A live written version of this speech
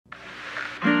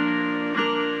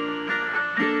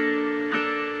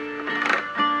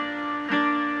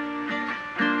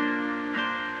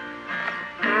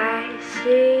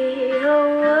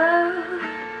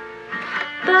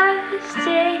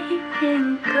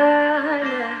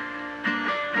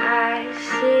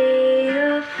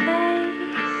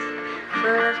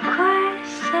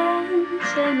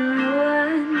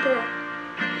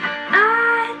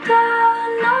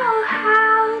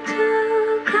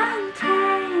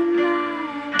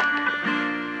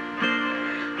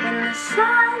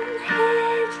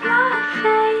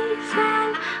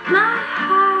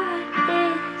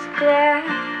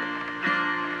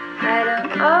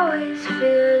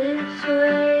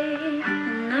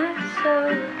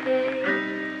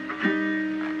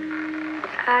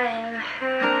I am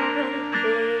happy.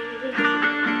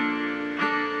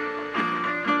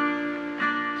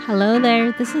 Hello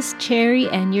there, this is Cherry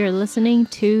and you're listening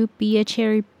to Be a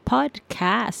Cherry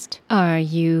podcast. Are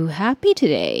you happy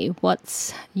today?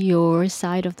 What's your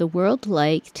side of the world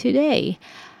like today?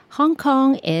 Hong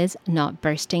Kong is not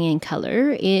bursting in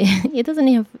color. It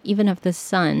doesn't even have the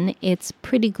sun. It's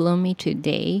pretty gloomy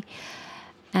today.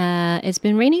 It's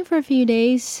been raining for a few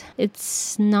days.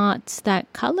 It's not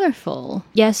that colorful.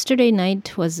 Yesterday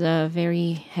night was a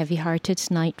very heavy-hearted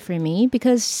night for me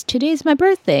because today is my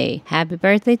birthday. Happy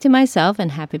birthday to myself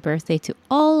and happy birthday to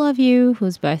all of you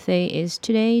whose birthday is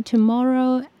today,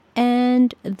 tomorrow,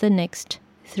 and the next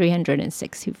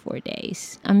 364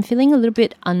 days. I'm feeling a little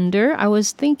bit under. I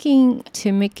was thinking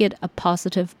to make it a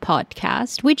positive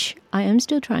podcast, which I am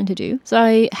still trying to do. So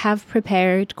I have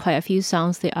prepared quite a few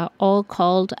songs. They are all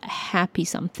called Happy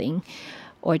Something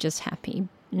or just Happy.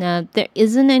 Now, there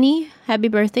isn't any happy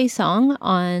birthday song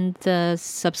on the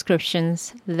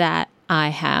subscriptions that I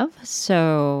have.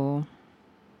 So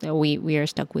we are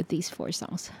stuck with these 4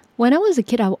 songs. When I was a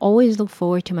kid, I always looked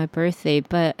forward to my birthday,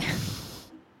 but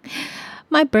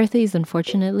my birthday is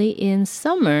unfortunately in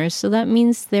summer, so that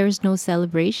means there's no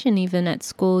celebration even at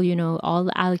school. You know, all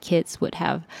the other kids would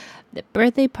have the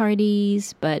birthday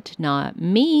parties, but not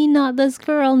me, not this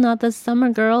girl, not the summer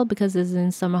girl, because it's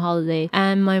in summer holiday.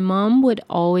 And my mom would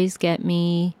always get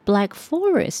me Black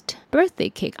Forest birthday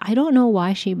cake. I don't know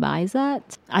why she buys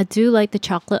that. I do like the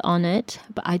chocolate on it,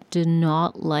 but I do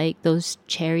not like those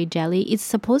cherry jelly. It's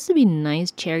supposed to be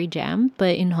nice cherry jam,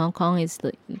 but in Hong Kong it's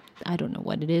like, I don't know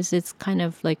what it is. It's kind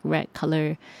of like red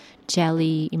color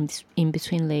jelly in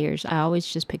between layers. I always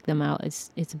just pick them out.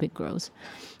 It's a bit gross.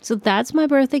 So that's my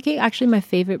birthday cake. Actually, my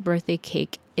favorite birthday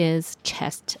cake is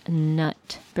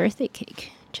chestnut birthday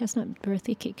cake. Chestnut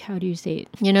birthday cake. How do you say it?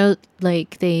 You know,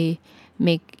 like they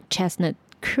make chestnut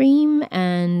cream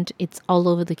and it's all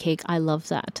over the cake. I love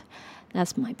that.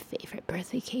 That's my favorite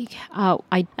birthday cake.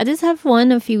 I just have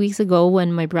one a few weeks ago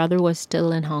when my brother was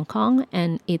still in Hong Kong,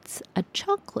 and it's a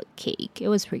chocolate cake. It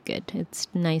was pretty good. It's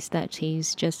nice that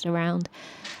he's just around.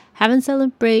 Haven't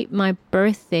celebrated my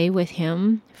birthday with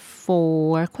him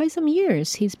for quite some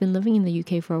years. He's been living in the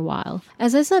UK for a while.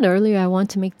 As I said earlier, I want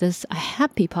to make this a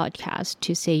happy podcast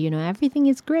to say, you know, everything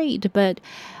is great, but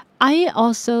I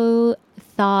also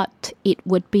thought it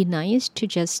would be nice to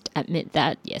just admit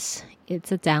that, yes,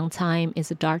 it's a downtime,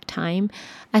 it's a dark time.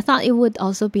 I thought it would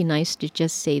also be nice to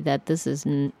just say that this is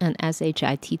an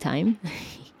SHIT time.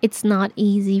 It's not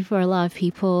easy for a lot of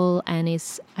people, and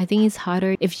I think it's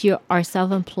harder if you are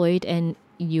self-employed and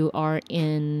you are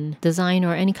in design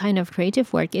or any kind of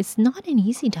creative work. It's not an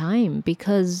easy time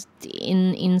because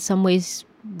in some ways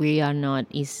we are not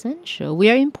essential. We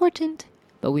are important,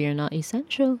 but we are not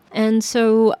essential. And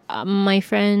so my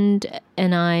friend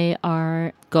and I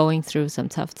are going through some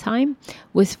tough time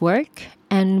with work.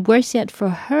 And worse yet for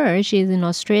her, she's in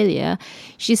Australia.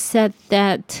 She said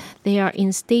that they are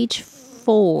in stage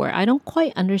 4. I don't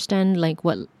quite understand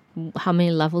how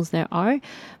many levels there are,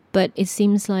 but it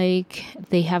seems like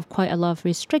they have quite a lot of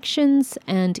restrictions,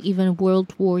 and even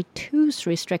World War II's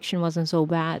restriction wasn't so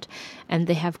bad, and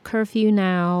they have curfew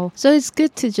now. So it's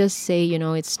good to just say, you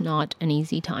know, it's not an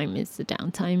easy time, it's a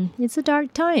downtime, it's a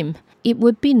dark time. It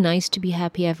would be nice to be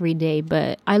happy every day,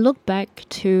 but I look back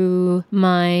to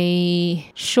my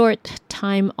short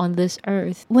time on this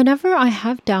earth. Whenever I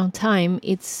have downtime,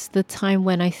 it's the time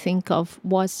when I think of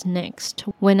what's next,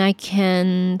 when I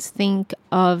can think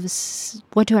of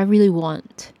what do I really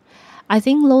want. I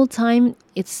think low time,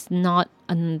 it's not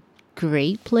a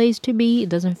great place to be. It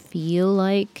doesn't feel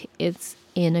like it's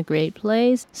in a great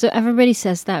place. So everybody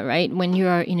says that, right? When you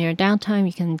are in your downtime,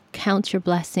 you can count your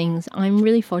blessings. I'm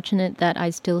really fortunate that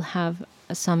I still have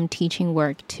some teaching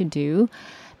work to do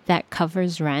that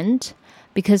covers rent,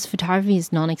 because photography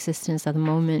is non-existent at the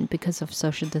moment because of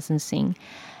social distancing.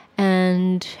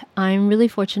 And I'm really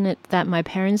fortunate that my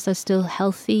parents are still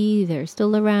healthy, they're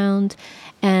still around.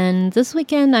 And this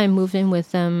weekend I move in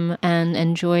with them and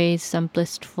enjoy some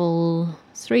blissful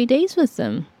 3 days with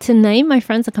them. Tonight my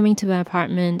friends are coming to my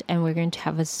apartment and we're going to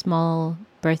have a small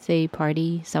birthday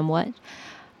party somewhat.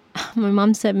 My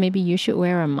mom said maybe you should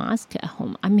wear a mask at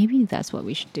home. Maybe that's what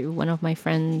we should do. One of my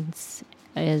friends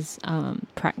is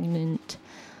pregnant.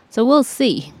 So we'll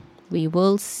see. We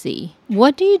will see.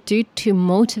 What do you do to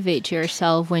motivate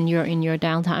yourself when you're in your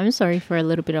downtime? I'm sorry for a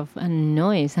little bit of a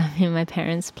noise. I'm in my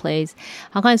parents' place.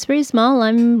 Hong Kong is pretty small.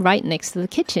 I'm right next to the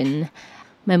kitchen.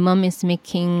 My mom is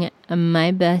making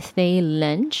my birthday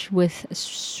lunch with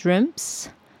shrimps.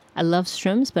 I love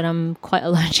shrooms, but I'm quite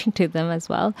allergic to them as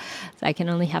well. So I can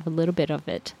only have a little bit of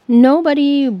it.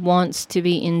 Nobody wants to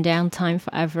be in downtime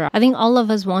forever. I think all of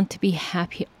us want to be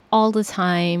happy all the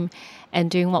time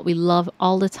and doing what we love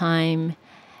all the time,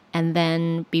 and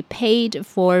then be paid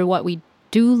for what we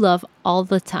do love all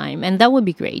the time. And that would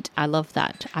be great. I love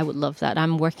that. I would love that.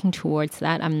 I'm working towards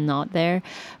that. I'm not there,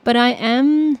 but I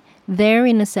am there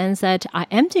in a sense that I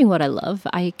am doing what I love.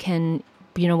 I can,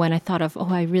 when I thought of,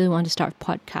 I really want to start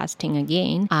podcasting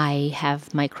again, I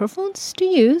have microphones to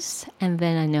use, and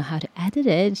then I know how to edit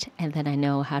it, and then I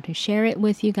know how to share it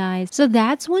with you guys. So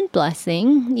that's one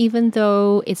blessing, even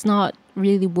though it's not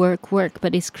really work,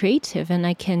 but it's creative, and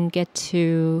I can get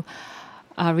to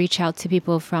reach out to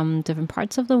people from different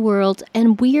parts of the world.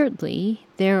 And weirdly,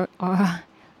 there are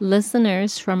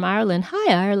listeners from Ireland.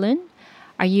 Hi, Ireland.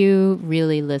 Are you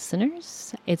really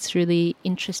listeners? It's really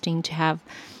interesting to have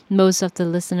most of the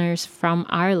listeners from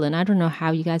Ireland. I don't know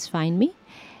how you guys find me.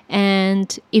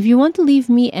 And if you want to leave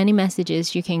me any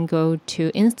messages, you can go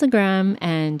to Instagram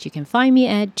and you can find me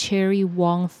at Cherry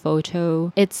Wong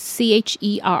Photo. It's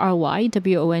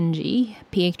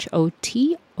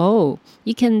CherryWongPhoto.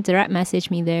 You can direct message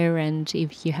me there, and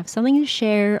if you have something to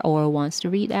share or wants to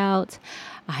read out,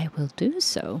 I will do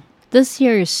so. This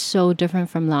year is so different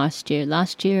from last year.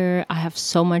 Last year, I have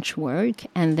so much work,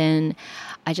 and then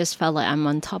I just felt like I'm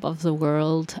on top of the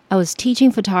world. I was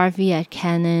teaching photography at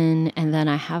Canon, and then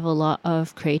I have a lot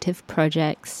of creative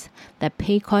projects that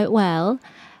pay quite well.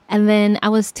 And then I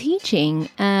was teaching.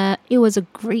 It was a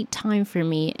great time for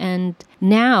me. And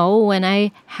now when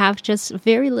I have just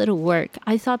very little work,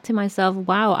 I thought to myself,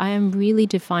 wow, I am really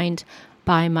defined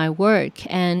by my work.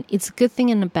 And it's a good thing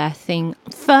and a bad thing.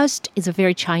 First, it's a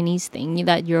very Chinese thing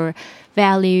that your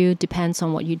value depends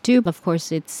on what you do. Of course,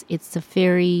 it's a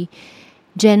very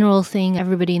general thing.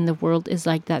 Everybody in the world is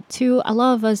like that too. A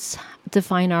lot of us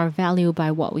define our value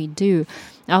by what we do.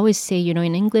 I always say, in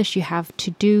English, you have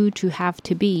to do to have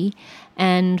to be.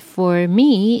 And for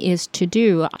me is to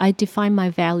do. I define my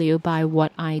value by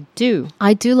what I do.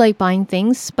 I do like buying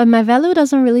things, but my value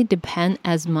doesn't really depend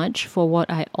as much for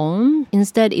what I own.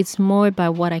 Instead, it's more by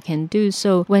what I can do.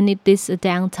 So when it is a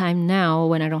downtime now,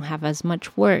 when I don't have as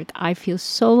much work, I feel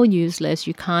so useless.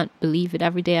 You can't believe it.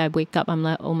 Every day I wake up, I'm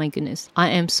like, oh my goodness, I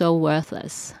am so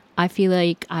worthless. I feel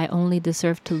like I only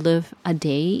deserve to live a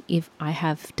day if I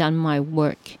have done my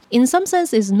work. In some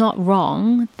sense, it's not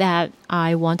wrong that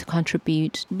I want to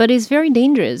contribute, but it's very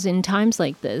dangerous in times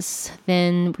like this.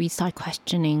 Then we start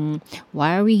questioning,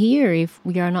 why are we here if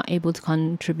we are not able to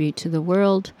contribute to the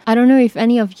world? I don't know if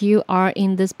any of you are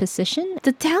in this position.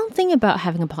 The down thing about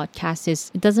having a podcast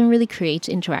is it doesn't really create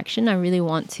interaction. I really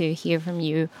want to hear from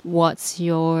you. What's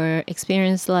your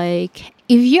experience like?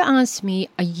 If you asked me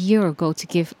a year ago to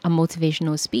give a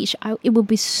motivational speech, it would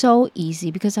be so easy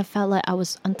because I felt like I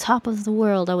was on top of the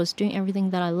world. I was doing everything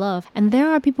that I love. And there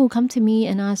are people who come to me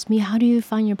and ask me, how do you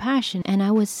find your passion? And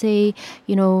I would say,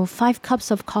 5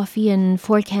 cups of coffee and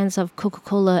 4 cans of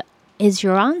Coca-Cola is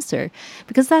your answer.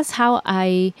 Because that's how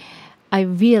I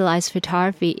realized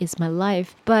photography is my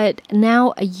life. But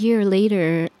now a year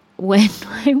later, when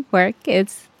my work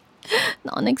is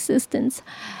non-existent,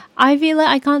 I feel like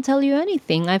I can't tell you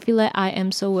anything. I feel like I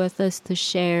am so worthless to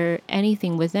share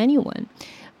anything with anyone.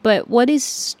 But what is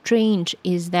strange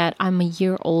is that I'm a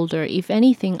year older. If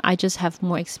anything, I just have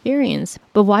more experience.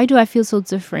 But why do I feel so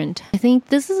different? I think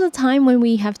this is a time when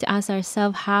we have to ask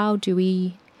ourselves, how do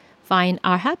we find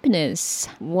our happiness?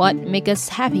 What makes us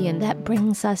happy? And that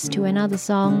brings us to another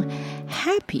song,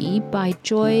 Happy by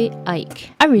Joy Ike.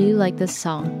 I really like this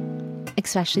song,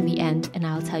 especially the end, and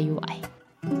I'll tell you why.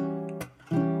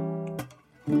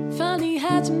 Finally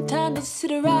had some time to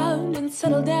sit around and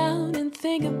settle down and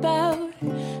think about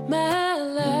my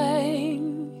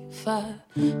life. I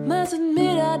must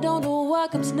admit I don't know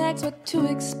what comes next, what to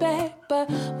expect, but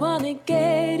wanna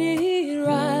get it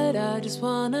right. I just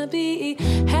wanna be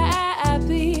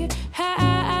happy,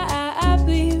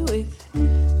 happy with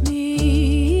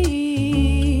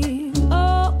me.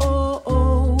 Oh, oh,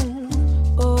 oh,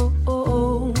 oh, oh,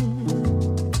 oh.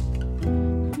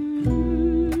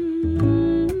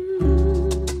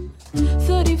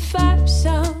 35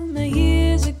 summer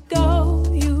years ago,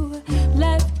 you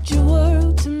left your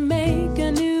world to make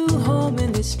a new home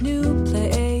in this new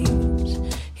place.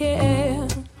 Yeah,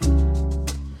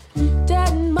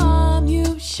 Dad and Mom,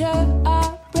 you sure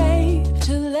are brave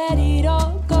to let it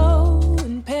all go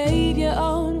and pave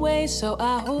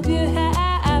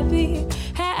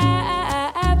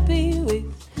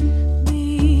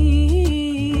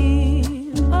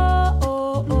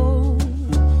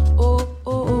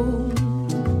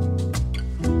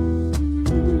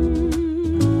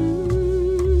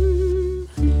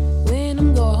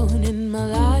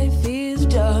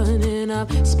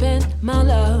I've spent my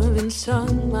love and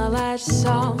sung my last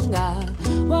song. I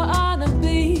wanna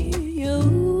be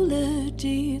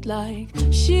eulogy like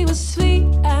she was sweet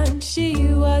and she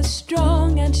was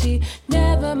strong and she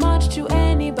never marched to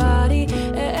anybody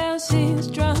else's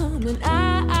drum. And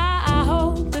I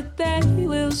hope that they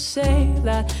will say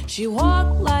that she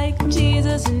walked like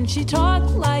Jesus and she talked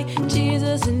like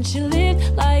Jesus and she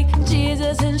lived like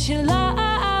Jesus and she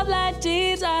loved like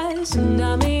Jesus. And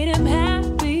I made him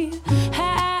happy,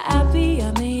 happy.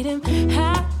 I made him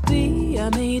happy, I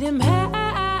made him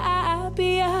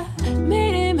happy. I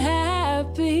made him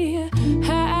happy,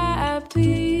 happy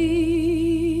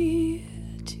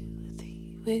to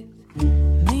thee with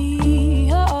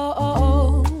me. Oh,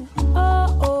 oh,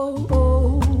 oh, oh,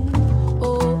 oh,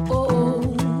 oh, oh,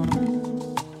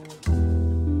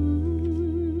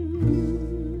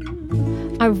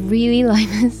 oh. I really like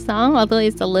this song, although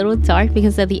it's a little dark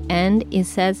because at the end it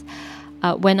says,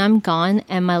 when I'm gone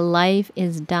and my life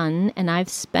is done and I've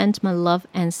spent my love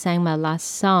and sang my last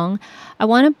song, I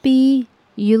want to be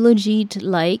eulogied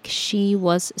like she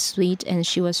was sweet and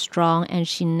she was strong and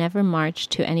she never marched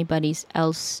to anybody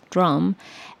else's drum.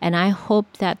 And I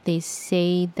hope that they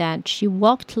say that she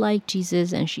walked like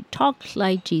Jesus and she talked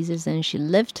like Jesus and she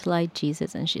lived like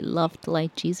Jesus and she loved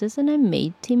like Jesus and I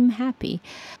made him happy.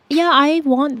 Yeah, I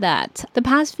want that. The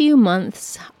past few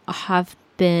months have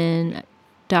been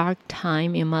dark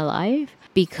time in my life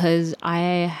because I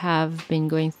have been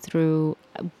going through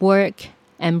work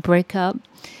and breakup.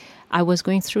 I was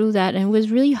going through that and it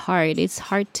was really hard. It's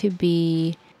hard to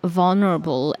be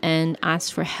vulnerable and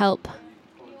ask for help.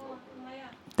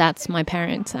 That's my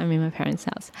parents. I'm in my parents'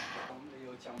 house.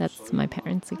 That's my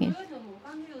parents again.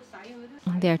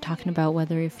 They're talking about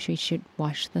whether if she should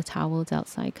wash the towels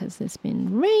outside because it's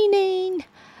been raining.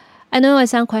 I know I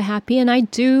sound quite happy, and I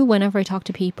do whenever I talk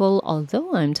to people,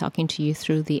 although I'm talking to you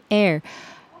through the air.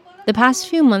 The past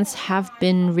few months have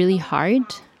been really hard.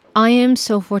 I am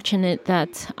so fortunate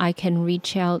that I can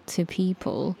reach out to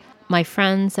people, my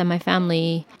friends and my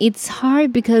family. It's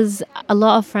hard because a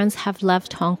lot of friends have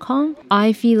left Hong Kong.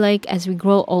 I feel like as we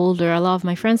grow older, a lot of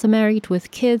my friends are married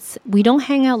with kids. We don't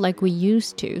hang out like we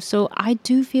used to. So I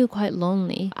do feel quite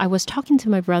lonely. I was talking to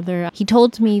my brother. He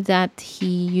told me that he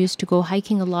used to go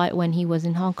hiking a lot when he was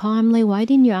in Hong Kong. I'm like, why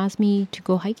didn't you ask me to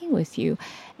go hiking with you?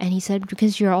 And he said,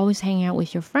 because you're always hanging out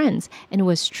with your friends. And it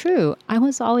was true. I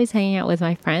was always hanging out with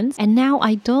my friends. And now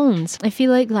I don't. I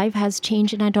feel like life has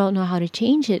changed and I don't know how to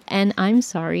change it. And I'm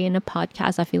sorry, in a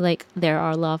podcast, I feel like there are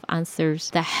a lot of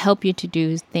answers that help you to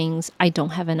do things. I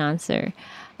don't have an answer.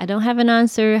 I don't have an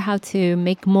answer how to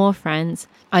make more friends.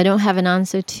 I don't have an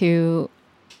answer to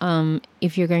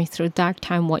if you're going through a dark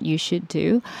time, what you should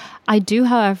do. I do,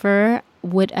 however,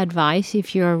 would advise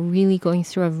if you're really going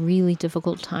through a really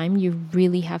difficult time, you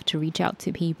really have to reach out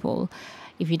to people.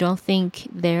 If you don't think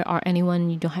there are anyone,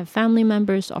 you don't have family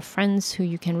members or friends who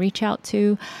you can reach out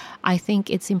to, I think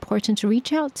it's important to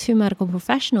reach out to medical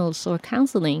professionals or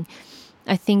counseling.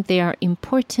 I think they are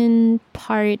important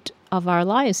part of our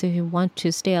lives if you want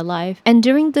to stay alive. And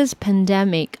during this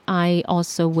pandemic, I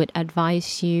also would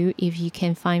advise you, if you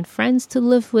can find friends to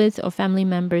live with or family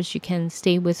members you can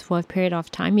stay with for a period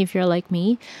of time. If you're like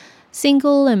me,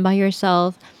 single and by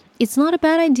yourself, it's not a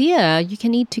bad idea. You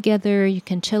can eat together, you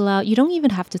can chill out. You don't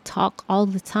even have to talk all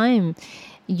the time.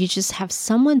 You just have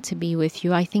someone to be with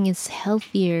you. I think it's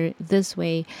healthier this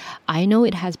way. I know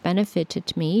it has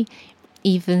benefited me.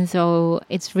 Even though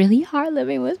it's really hard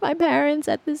living with my parents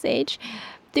at this age,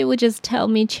 they would just tell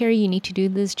me, Cherry, you need to do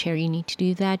this. Cherry, you need to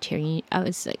do that. Cherry, I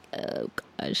was like, oh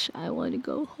gosh, I want to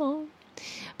go home.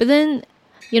 But then,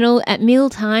 at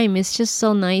mealtime, it's just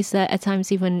so nice that at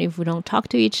times, even if we don't talk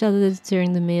to each other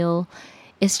during the meal,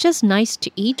 it's just nice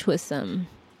to eat with them.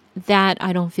 That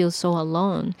I don't feel so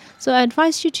alone. So I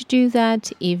advise you to do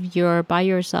that if you're by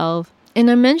yourself. And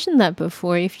I mentioned that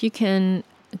before, if you can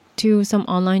do some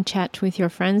online chat with your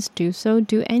friends, do so.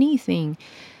 Do anything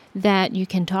that you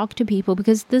can talk to people,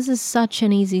 because this is such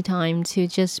an easy time to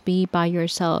just be by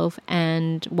yourself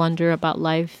and wonder about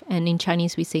life. And in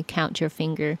Chinese we say count your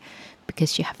finger,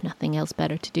 because you have nothing else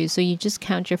better to do. So you just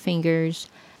count your fingers.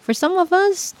 For some of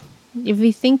us, if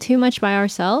we think too much by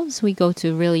ourselves, we go to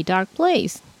a really dark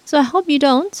place. So I hope you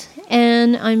don't.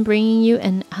 And I'm bringing you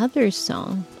another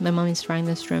song. My mom is frying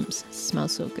the shrimps. It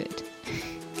smells so good.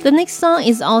 The next song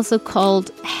is also called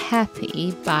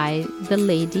Happy by The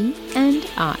Lady and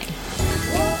I.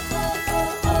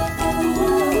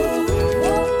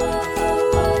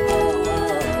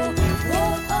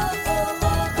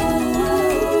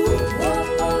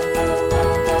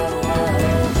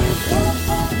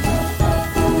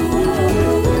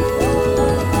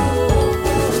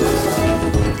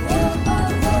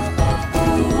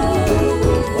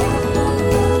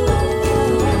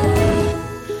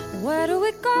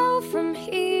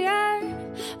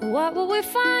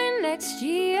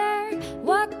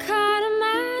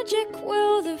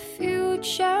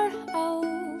 out.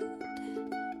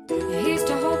 Here's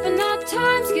to hoping that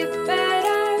times get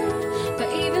better, but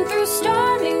even through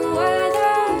stormy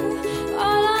weather,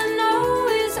 all I know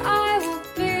is I will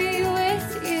be with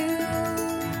you.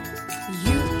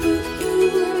 You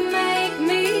make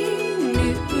me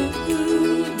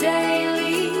new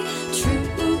daily, true,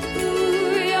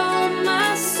 you're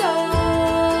my soul.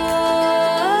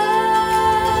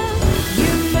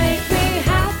 You make me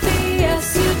happy,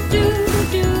 yes you do.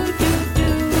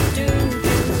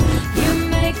 You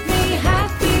make me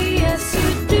happy, yes you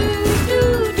do.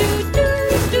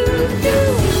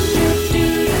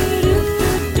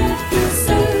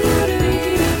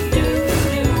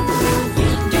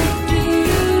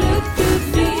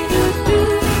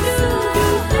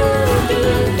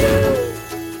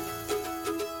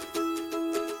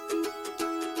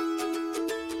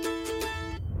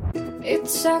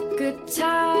 It's a good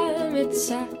time,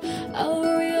 it's a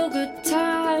real good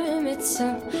time, it's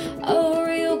a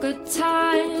real good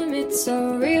time, it's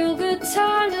a real good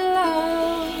time to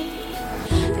love.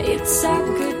 It's a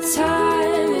good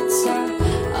time, it's a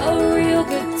real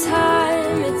good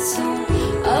time, it's a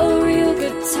real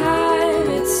good time,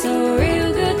 it's a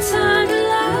real good time to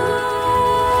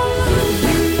love.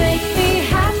 You make me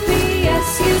happy,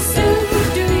 yes you do.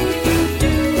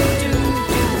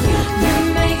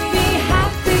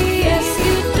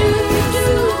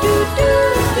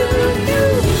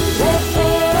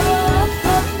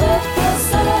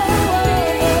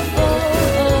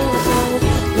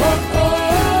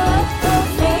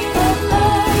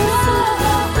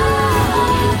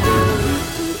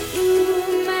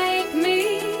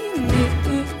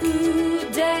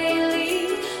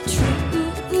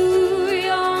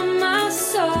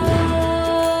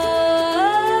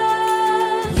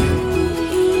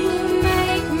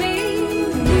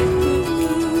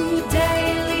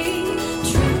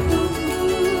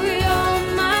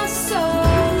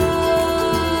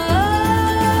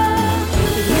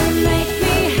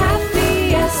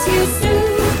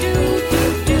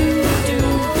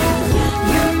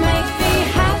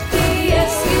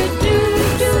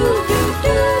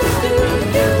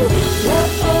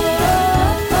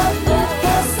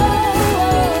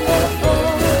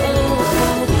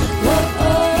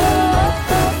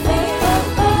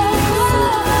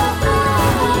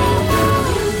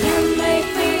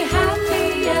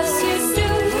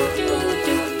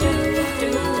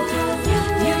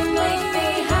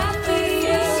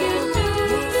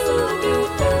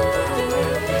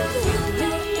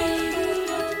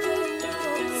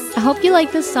 I hope you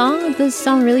like this song. This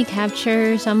song really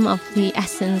captures some of the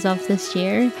essence of this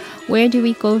year. Where do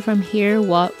we go from here?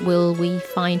 What will we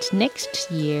find next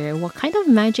year? What kind of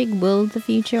magic will the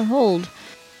future hold?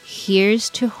 Here's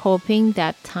to hoping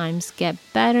that times get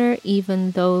better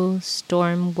even though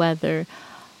storm weather.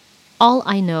 All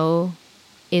I know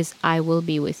is I will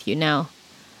be with you. Now,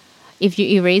 if you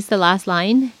erase the last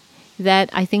line, that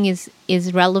I think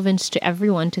is relevant to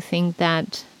everyone to think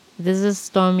that this is a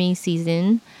stormy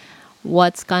season.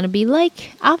 What's gonna be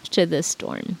like after the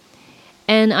storm?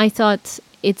 And I thought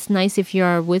it's nice if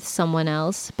you're with someone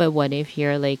else, but what if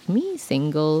you're like me,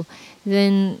 single?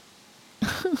 Then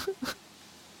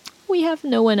we have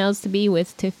no one else to be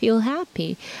with to feel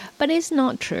happy. But it's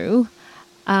not true.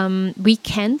 We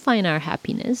can find our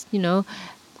happiness, you know.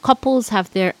 Couples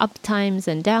have their up times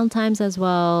and down times as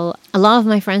well. A lot of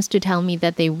my friends do tell me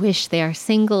that they wish they are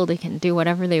single, they can do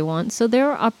whatever they want. So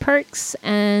there are perks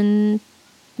and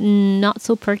not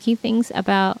so perky things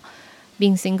about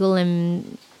being single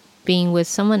and being with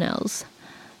someone else.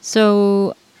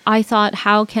 So I thought,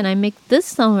 how can I make this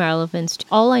song relevant?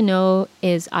 All I know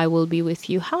is I will be with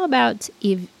you. How about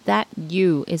if that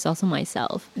you is also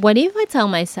myself? What if I tell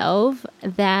myself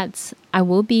that I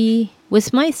will be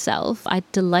with myself, I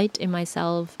delight in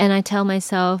myself, and I tell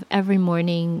myself every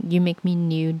morning, you make me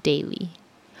new daily.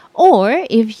 Or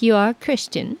if you are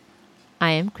Christian,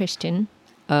 I am Christian.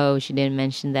 Oh, she didn't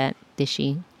mention that, did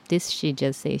she? Did she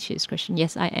just say she's Christian?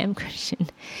 Yes, I am Christian.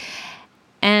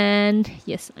 And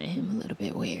yes, I am a little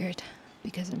bit weird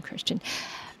because I'm Christian.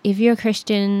 If you're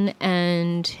Christian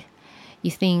and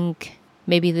you think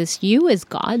maybe this you is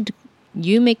God,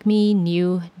 you make me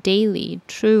new daily.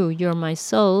 True, you're my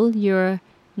soul. You're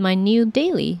my new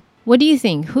daily. What do you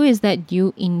think? Who is that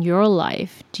you in your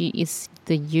life? Is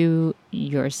the you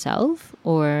yourself?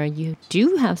 Or you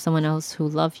do have someone else who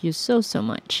loves you so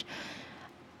much?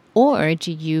 Or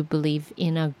do you believe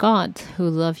in a God who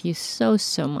loves you so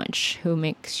much, who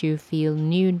makes you feel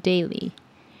new daily?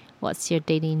 What's your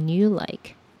daily new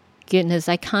like? Goodness,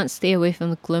 I can't stay away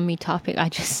from the gloomy topic. I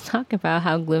just talk about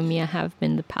how gloomy I have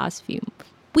been the past few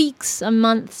weeks and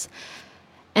months.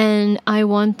 And I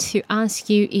want to ask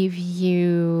you if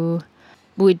you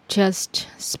would just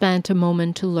spend a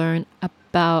moment to learn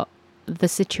about the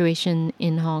situation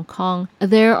in Hong Kong.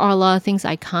 There are a lot of things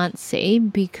I can't say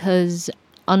because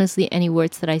honestly, any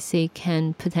words that I say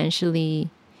can potentially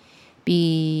put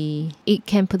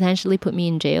me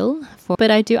in jail.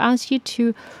 But I do ask you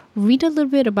to read a little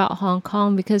bit about Hong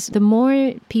Kong, because the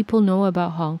more people know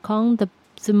about Hong Kong, the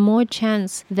more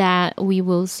chance that we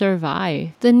will survive.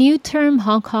 The new term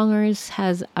Hong Kongers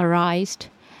has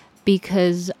arisen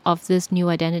because of this new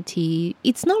identity.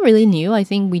 It's not really new. I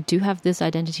think we do have this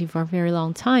identity for a very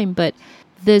long time, but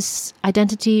this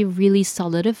identity really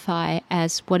solidified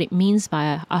as what it means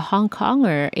by a Hong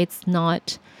Konger. It's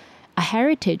not a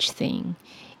heritage thing.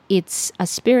 It's a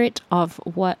spirit of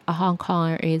what a Hong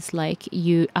Konger is like.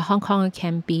 A Hong Konger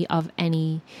can be of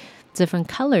any different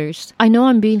colors. I know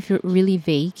I'm being really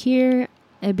vague here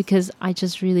because I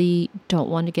just really don't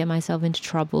want to get myself into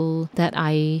trouble that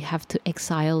I have to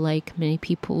exile like many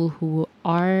people who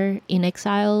are in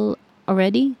exile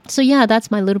already. So yeah,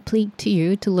 that's my little plea to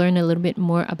you, to learn a little bit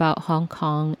more about Hong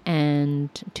Kong and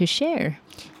to share.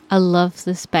 I love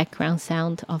this background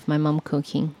sound of my mom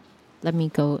cooking. Let me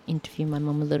go interview my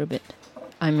mom a little bit.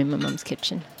 I'm in my mom's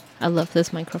kitchen. I love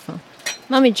this microphone.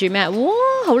 媽咪煮咩？哇，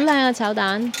好靚啊，炒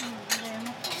蛋。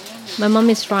My mom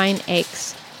is frying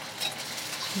eggs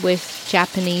with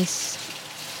Japanese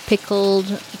pickled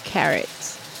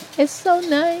carrots. It's so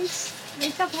nice. 你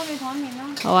執好你台面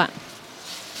啦。好啊。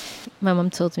My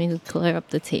mom told me to clear up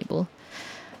the table.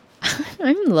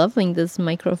 I'm loving this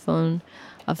microphone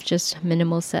of just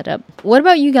minimal setup. What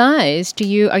about you guys?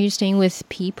 Are you staying with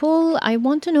people? I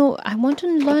want to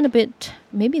learn a bit.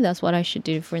 Maybe that's what I should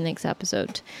do for next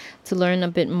episode, to learn a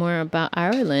bit more about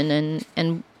Ireland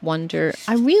and wonder.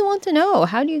 I really want to know,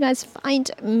 how do you guys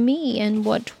find me and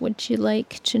what would you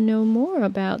like to know more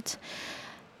about?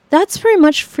 That's pretty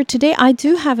much for today. I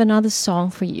do have another song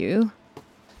for you.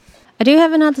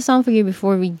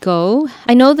 Before we go.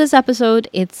 I know this episode,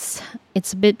 it's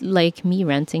a bit like me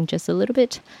ranting just a little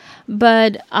bit,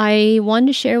 but I want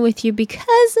to share with you because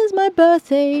it's my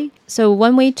birthday. So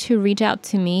one way to reach out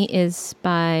to me is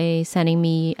by sending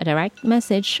me a direct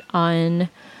message on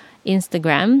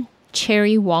Instagram,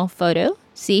 Cherry Wong Photo,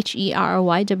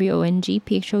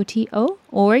 CherrywongPhoto,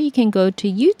 or you can go to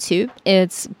YouTube.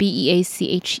 It's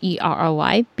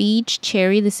BeaCherry, Beach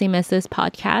Cherry, the same as this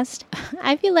podcast.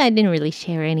 I feel like I didn't really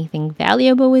share anything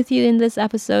valuable with you in this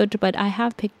episode, but I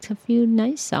have picked a few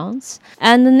nice songs.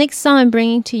 And the next song I'm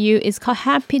bringing to you is called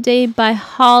Happy Day by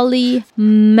Holly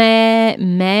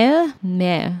Mayer.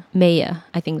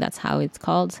 I think that's how it's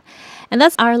called. And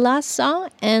that's our last song,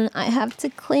 and I have to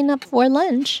clean up for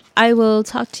lunch. I will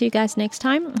talk to you guys next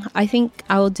time. I think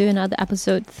I will do another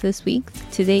episode this week.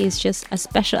 Today is just a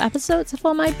special episode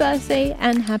for my birthday,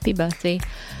 and happy birthday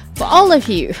for all of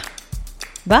you.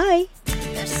 Bye.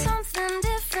 There's something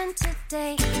different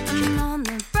today. I'm on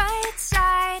the